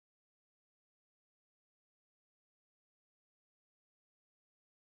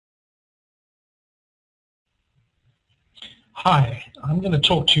Hi, I'm going to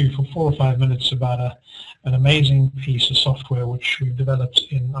talk to you for 4 or 5 minutes about an amazing piece of software which we've developed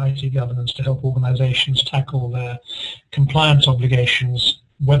in IT governance to help organizations tackle their compliance obligations,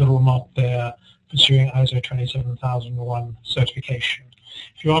 whether or not they're pursuing ISO 27001 certification.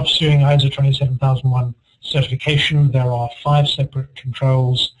 If you are pursuing ISO 27001 certification, there are 5 separate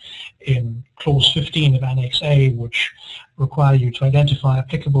controls in Clause 15 of Annex A which require you to identify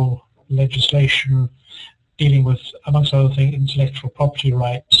applicable legislation dealing with, amongst other things, intellectual property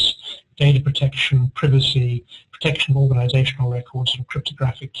rights, data protection, privacy, protection of organizational records, and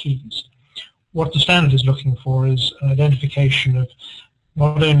cryptographic keys. What the standard is looking for is an identification of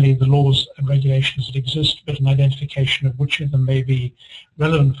not only the laws and regulations that exist, but an identification of which of them may be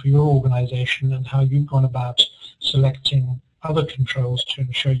relevant for your organization and how you've gone about selecting other controls to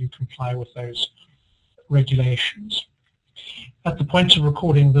ensure you comply with those regulations. At the point of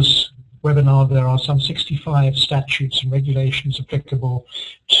recording this webinar, there are some 65 statutes and regulations applicable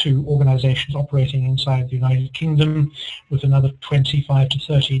to organizations operating inside the United Kingdom, with another 25 to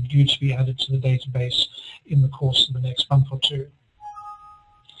 30 due to be added to the database in the course of the next month or two.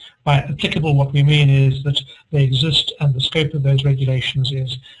 By applicable, what we mean is that they exist and the scope of those regulations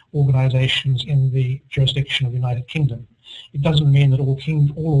is organizations in the jurisdiction of the United Kingdom. It doesn't mean that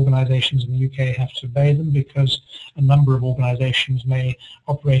all organizations in the UK have to obey them, because a number of organizations may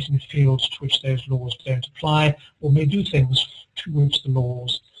operate in fields to which those laws don't apply, or may do things to which the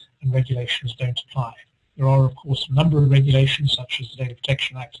laws and regulations don't apply. There are, of course, a number of regulations, such as the Data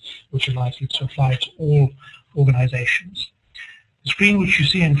Protection Act, which are likely to apply to all organizations. The screen which you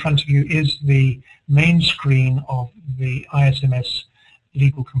see in front of you is the main screen of the ISMS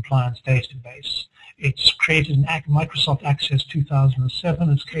Legal Compliance Database. It's created in Microsoft Access 2007.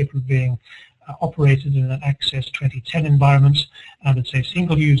 It's capable of being operated in an Access 2010 environment, and it's a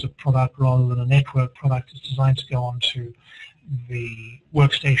single-user product rather than a network product. It's designed to go onto the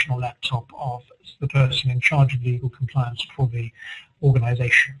workstation or laptop of the person in charge of legal compliance for the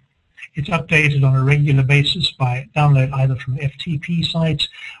organization. It's updated on a regular basis by download either from the FTP site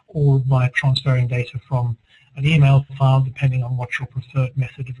or by transferring data from an email file, depending on what your preferred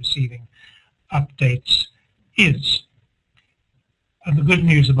method of receiving updates is. And the good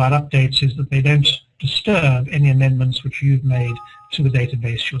news about updates is that they don't disturb any amendments which you've made to the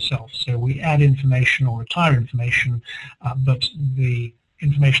database yourself. So we add information or retire information, but the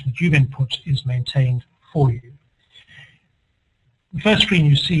information that you've input is maintained for you. The first screen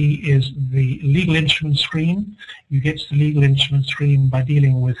you see is the legal instrument screen. You get to the legal instrument screen by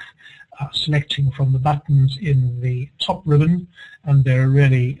dealing with selecting from the buttons in the top ribbon, and there are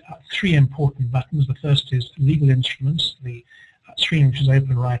really 3 important buttons. The first is legal instruments, the screen which is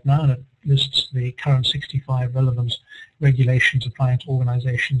open right now, and it lists the current 65 relevant regulations applying to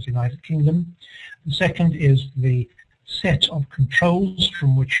organizations in the United Kingdom. The second is the set of controls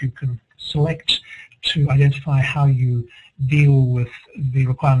from which you can select to identify how you deal with the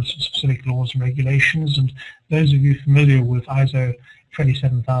requirements of specific laws and regulations. And those of you familiar with ISO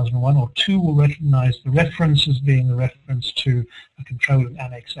 27001 or 2 will recognize the reference as being the reference to a control in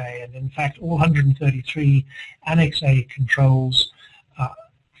Annex A. And in fact, all 133 Annex A controls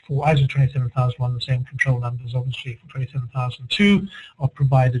for ISO 27001, the same control numbers obviously for 27002, are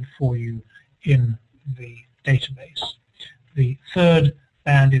provided for you in the database. The third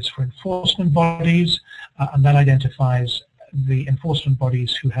band is for enforcement bodies, and that identifies the enforcement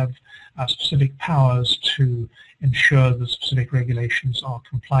bodies who have specific powers to ensure the specific regulations are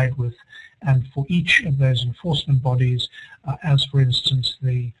complied with. And for each of those enforcement bodies, as for instance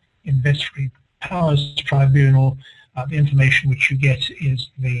the Investigatory Powers Tribunal, the information which you get is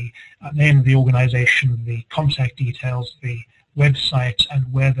the name of the organization, the contact details, the website,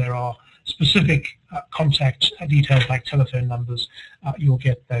 and where there are specific contact details like telephone numbers, you'll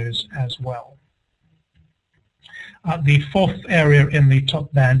get those as well. The fourth area in the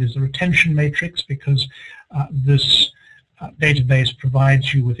top band is the retention matrix, because this database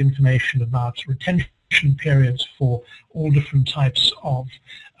provides you with information about retention periods for all different types of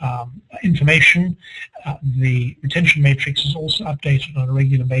information. The retention matrix is also updated on a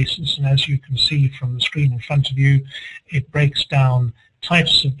regular basis, and as you can see from the screen in front of you, it breaks down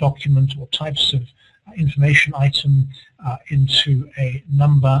types of document or types of information item into a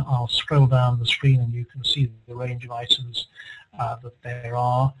number. I'll scroll down the screen and you can see the range of items that there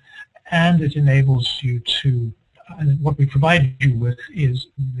are, and it enables you to, and what we provide you with is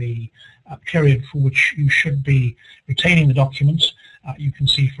the period for which you should be retaining the documents. You can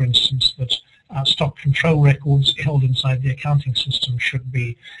see, for instance, that stock control records held inside the accounting system should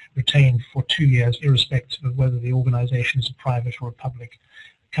be retained for 2 years, irrespective of whether the organization is a private or a public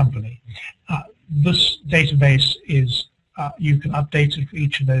company. This database is you can update it for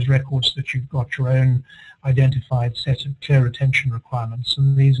each of those records that you've got your own identified set of clear retention requirements,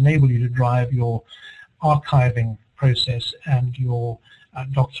 and these enable you to drive your archiving process and your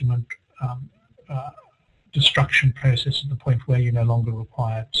document destruction process at the point where you're no longer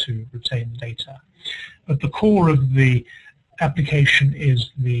required to retain data. But the core of the application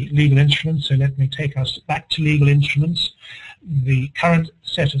is the legal instruments, so let me take us back to legal instruments. The current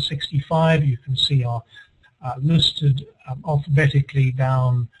set of 65 you can see are listed alphabetically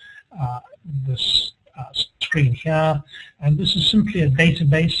down this screen here, and this is simply a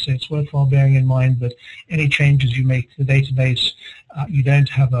database, so it's worthwhile bearing in mind that any changes you make to the database, you don't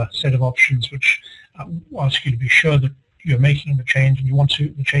have a set of options which ask you to be sure that you're making the change and you want to,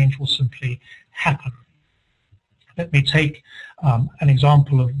 the change will simply happen. Let me take an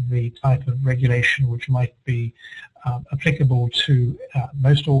example of the type of regulation which might be applicable to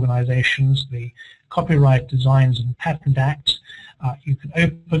most organizations, the Copyright Designs and Patent Act. You can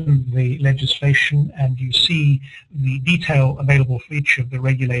open the legislation and you see the detail available for each of the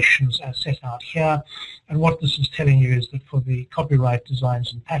regulations as set out here. And what this is telling you is that for the Copyright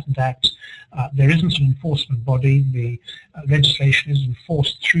Designs and Patent Act, there isn't an enforcement body. The legislation is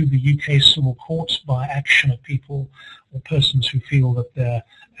enforced through the UK civil courts by action of people or persons who feel that their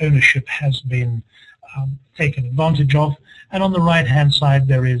ownership has been taken advantage of. And on the right-hand side,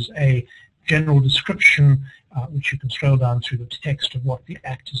 there is a general description which you can scroll down through the text of what the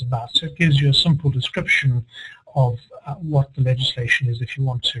Act is about. So it gives you a simple description of what the legislation is if you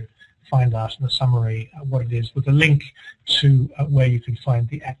want to find out in a summary what it is, with a link to where you can find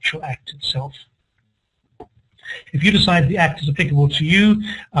the actual Act itself. If you decide the Act is applicable to you,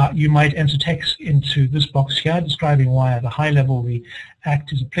 you might enter text into this box here describing why at a high level the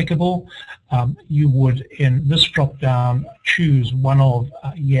Act is applicable. You would, in this drop-down, choose one of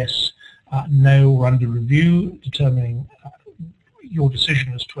yes, no, or under review, determining your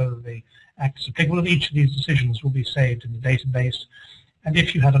decision as to whether the Act is applicable. Each of these decisions will be saved in the database. And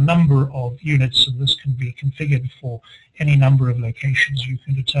if you have a number of units, and this can be configured for any number of locations, you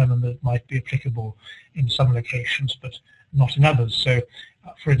can determine that it might be applicable in some locations but not in others. So,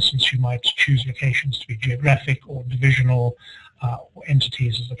 for instance, you might choose locations to be geographic or divisional or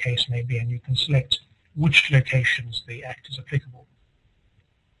entities, as the case may be, and you can select which locations the Act is applicable.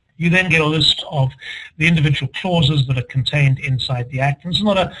 You then get a list of the individual clauses that are contained inside the Act. And it's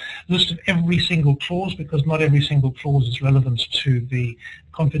not a list of every single clause, because not every single clause is relevant to the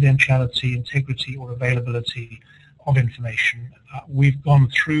confidentiality, integrity, or availability of information. We've gone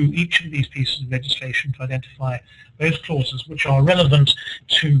through each of these pieces of legislation to identify those clauses which are relevant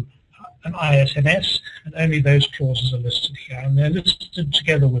to an ISMS, and only those clauses are listed here. And they're listed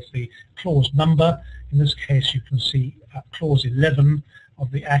together with the clause number. In this case, you can see clause 11 of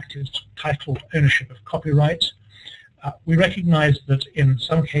the Act is titled Ownership of Copyright. We recognize that in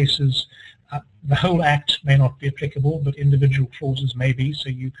some cases the whole Act may not be applicable, but individual clauses may be, so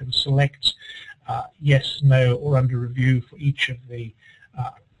you can select yes, no, or under review for each of the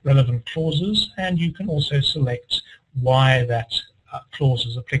relevant clauses, and you can also select why that clause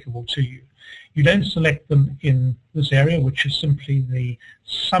is applicable to you. You don't select them in this area, which is simply the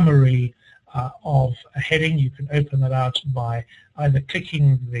summary of a heading. You can open that out by either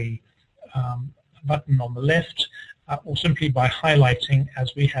clicking the button on the left or simply by highlighting,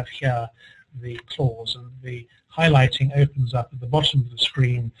 as we have here, the clause. And the highlighting opens up at the bottom of the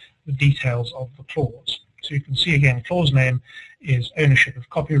screen the details of the clause. So you can see again, clause name is ownership of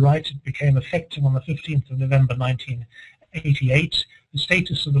copyright. It became effective on the 15th of November 1988. The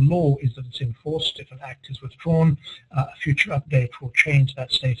status of the law is that it's enforced. If an Act is withdrawn, a future update will change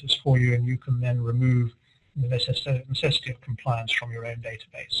that status for you, and you can then remove the necessity of compliance from your own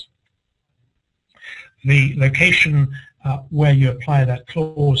database. The location where you apply that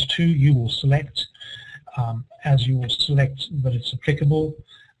clause to, you will select, as you will select that it's applicable,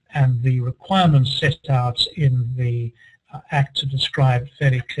 and the requirements set out in the Act are described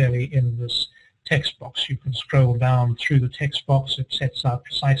fairly clearly in this text box. You can scroll down through the text box. It sets out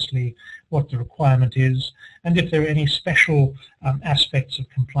precisely what the requirement is, and if there are any special aspects of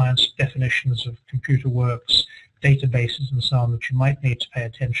compliance, definitions of computer works, databases and so on that you might need to pay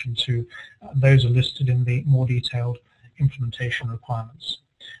attention to, those are listed in the more detailed implementation requirements.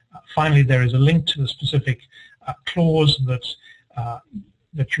 Finally, there is a link to the specific clause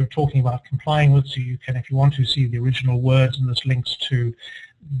that you're talking about complying with, so you can, if you want to, see the original words, and this links to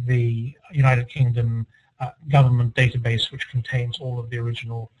the United Kingdom government database, which contains all of the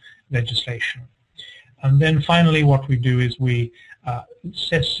original legislation. And then finally what we do is we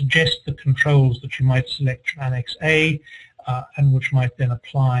suggest the controls that you might select from Annex A and which might then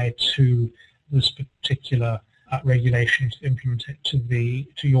apply to this particular regulations to implement it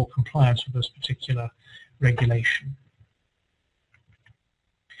to your compliance with this particular regulation.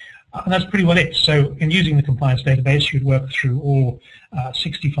 And that's pretty well it. So in using the compliance database, you'd work through all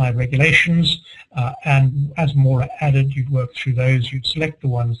 65 regulations, and as more are added, you'd work through those. You'd select the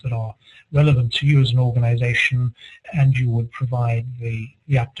ones that are relevant to you as an organization, and you would provide the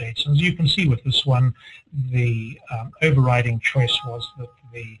updates. And as you can see with this one, the overriding choice was that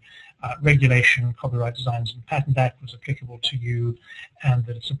the regulation, Copyright Designs and Patent Act, was applicable to you, and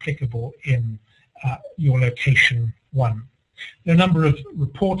that it's applicable in your location 1. There are a number of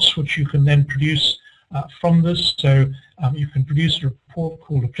reports which you can then produce from this. So you can produce a report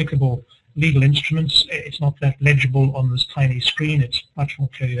called Applicable Legal Instruments. It's not that legible on this tiny screen. It's much more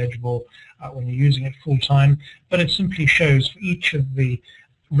clearly legible when you're using it full time. But it simply shows for each of the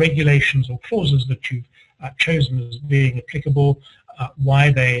regulations or clauses that you've chosen as being applicable,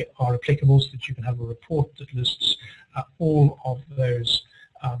 why they are applicable, so that you can have a report that lists all of those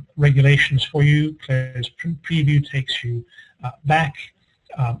regulations for you. Close preview takes you back.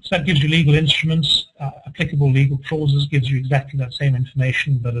 So that gives you legal instruments. Applicable legal clauses gives you exactly that same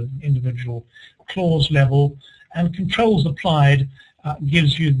information, but at an individual clause level. And controls applied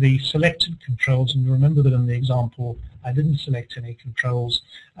gives you the selected controls. And remember that in the example, I didn't select any controls.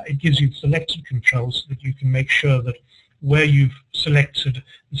 It gives you selected controls so that you can make sure that where you've selected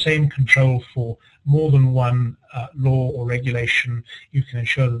the same control for more than one law or regulation, you can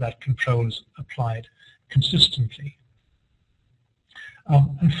ensure that that control is applied consistently.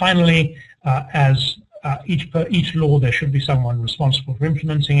 And finally, as each law, there should be someone responsible for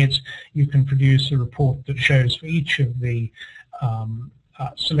implementing it. You can produce a report that shows for each of the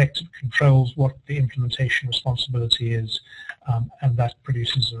selected controls what the implementation responsibility is, and that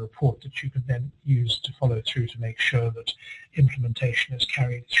produces a report that you can then use to follow through to make sure that implementation is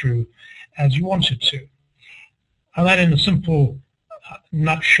carried through as you want it to. And that, in a simple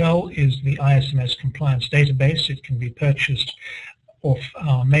nutshell, is the ISMS compliance database. It can be purchased off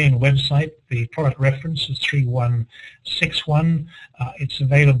our main website. The product reference is 3161. It's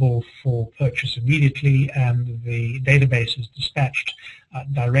available for purchase immediately, and the database is dispatched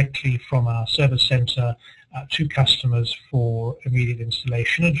directly from our service center to customers for immediate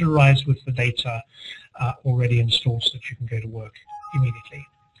installation. It arrives with the data already installed so that you can go to work immediately.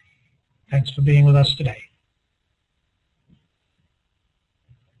 Thanks for being with us today.